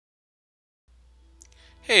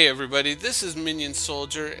Hey everybody, this is Minion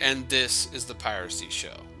Soldier, and this is the Piracy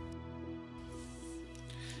Show.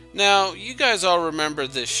 Now, you guys all remember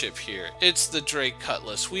this ship here. It's the Drake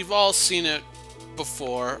Cutlass. We've all seen it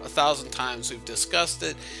before, 1,000 times we've discussed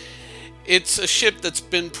it. It's a ship that's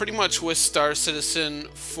been pretty much with Star Citizen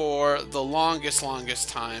for the longest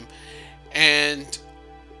time. And,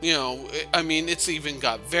 it's even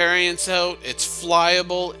got variants out, it's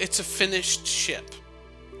flyable, it's a finished ship.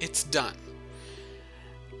 It's done.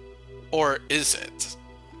 Or is it?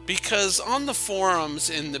 Because on the forums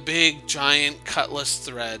in the big giant Cutlass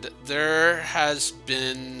thread, there has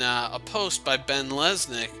been a post by Ben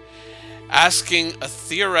Lesnick asking a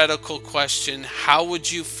theoretical question: how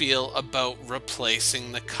would you feel about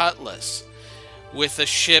replacing the Cutlass with a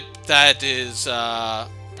ship that is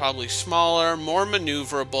probably smaller, more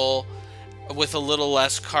maneuverable, with a little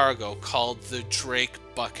less cargo, called the Drake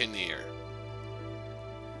Buccaneer?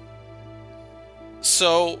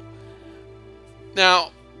 So,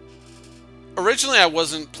 now, originally I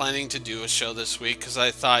wasn't planning to do a show this week because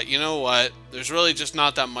I thought, you know what, there's really just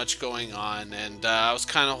not that much going on, and I was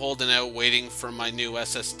kind of holding out, waiting for my new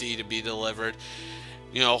SSD to be delivered.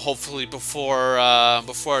 Hopefully before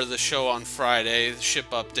the show on Friday, the ship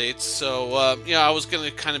updates. So I was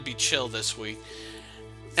gonna kind of be chill this week,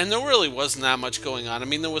 and there really wasn't that much going on. I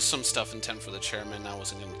mean, there was some stuff in 10 for the Chairman. I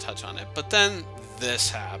wasn't going to touch on it. But then this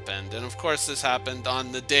happened. And of course, this happened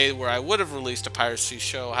on the day where I would have released a Piracy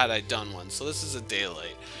show had I done one. So this is a day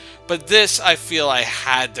late. But this, I feel I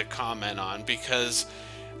had to comment on because,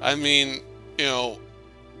 I mean,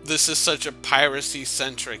 this is such a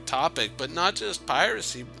piracy-centric topic, but not just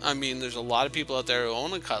piracy. I mean, there's a lot of people out there who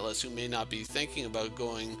own a Cutlass who may not be thinking about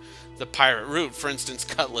going the pirate route. For instance,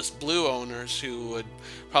 Cutlass Blue owners who would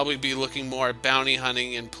probably be looking more at bounty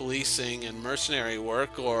hunting and policing and mercenary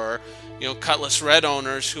work, or, Cutlass Red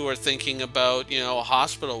owners who are thinking about,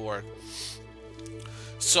 hospital work.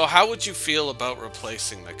 So how would you feel about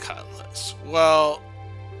replacing the Cutlass? Well,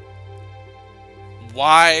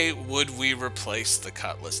 why would we replace the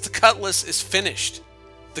Cutlass? The Cutlass is finished.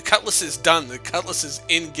 The Cutlass is done. The Cutlass is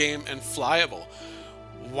in-game and flyable.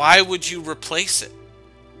 Why would you replace it?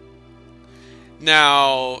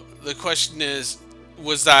 Now, the question is,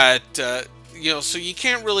 was that, so you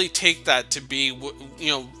can't really take that to be,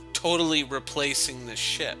 totally replacing the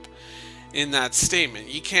ship in that statement.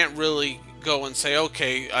 You can't really go and say,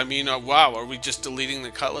 okay, I mean, wow, are we just deleting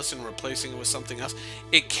the Cutlass and replacing it with something else?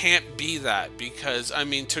 It can't be that, because, I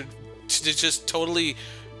mean, to just totally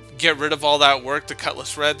get rid of all that work, the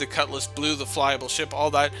Cutlass Red, the Cutlass Blue, the flyable ship,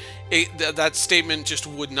 all that, that statement just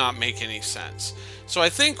would not make any sense. So I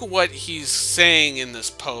think what he's saying in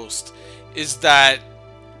this post is that,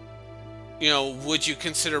 would you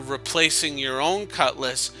consider replacing your own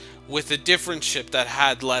Cutlass with a different ship that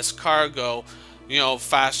had less cargo,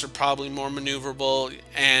 faster, probably more maneuverable,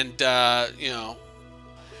 and,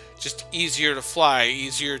 just easier to fly,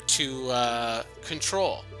 easier to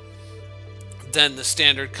control than the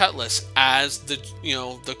standard Cutlass as the,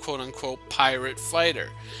 the quote-unquote pirate fighter.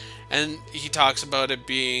 And he talks about it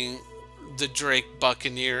being the Drake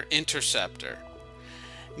Buccaneer Interceptor.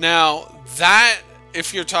 Now, that,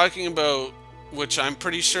 if you're talking about, which I'm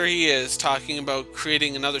pretty sure he is, talking about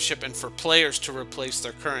creating another ship and for players to replace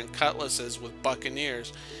their current Cutlasses with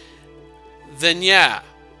Buccaneers, then yeah,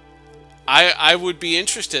 I would be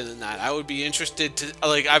interested in that. I would be interested to,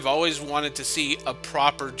 like, I've always wanted to see a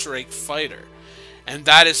proper Drake fighter. And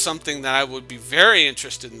that is something that I would be very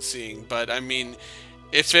interested in seeing. But, I mean,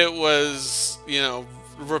 if it was,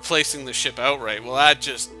 replacing the ship outright, well, that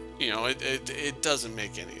just, it doesn't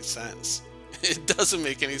make any sense. It doesn't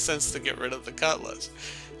make any sense to get rid of the Cutlass.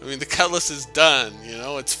 I mean, the Cutlass is done,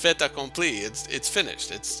 it's fait accompli. It's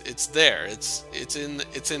finished. It's there. It's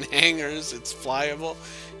in hangars. It's flyable.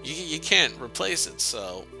 You can't replace it.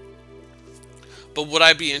 So, but would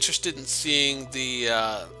I be interested in seeing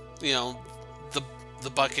the the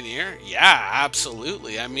Buccaneer? Yeah,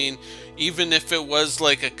 absolutely. I mean, even if it was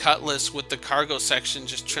like a Cutlass with the cargo section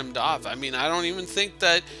just trimmed off, I mean, I don't even think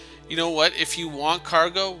that, you know what, if you want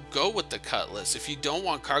cargo, go with the Cutlass. If you don't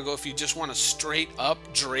want cargo, if you just want a straight up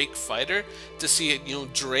Drake fighter to see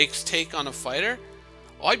it, Drake's take on a fighter,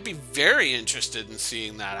 I'd be very interested in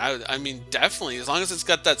seeing that. I mean, definitely, as long as it's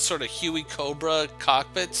got that sort of Huey Cobra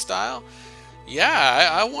cockpit style. Yeah,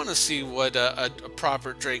 I want to see what a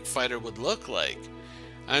proper Drake fighter would look like.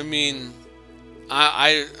 I mean,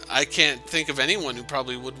 I can't think of anyone who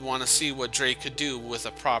probably would want to see what Drake could do with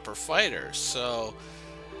a proper fighter. So,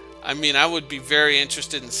 I mean, I would be very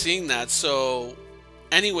interested in seeing that. So,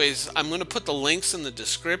 anyways, I'm going to put the links in the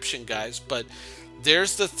description, guys. But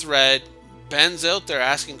there's the thread. Ben's out there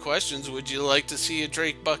asking questions. Would you like to see a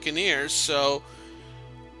Drake Buccaneer? So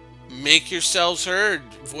make yourselves heard.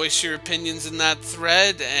 Voice your opinions in that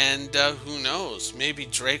thread, and who knows? Maybe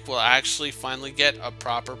Drake will actually finally get a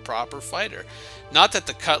proper fighter. Not that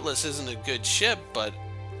the Cutlass isn't a good ship, but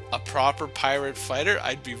a proper pirate fighter,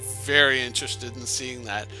 I'd be very interested in seeing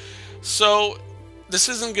that. So this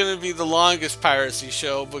isn't going to be the longest piracy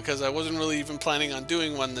show because I wasn't really even planning on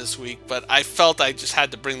doing one this week, but I felt I just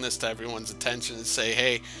had to bring this to everyone's attention and say,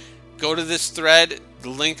 hey, go to this thread. The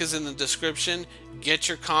link is in the description. Get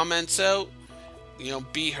your comments out.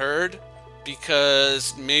 Be heard,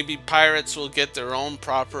 because maybe pirates will get their own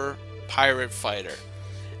proper pirate fighter.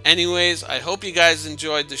 Anyways, I hope you guys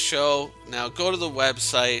enjoyed the show. Now go to the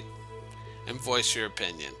website and voice your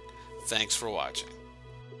opinion. Thanks for watching.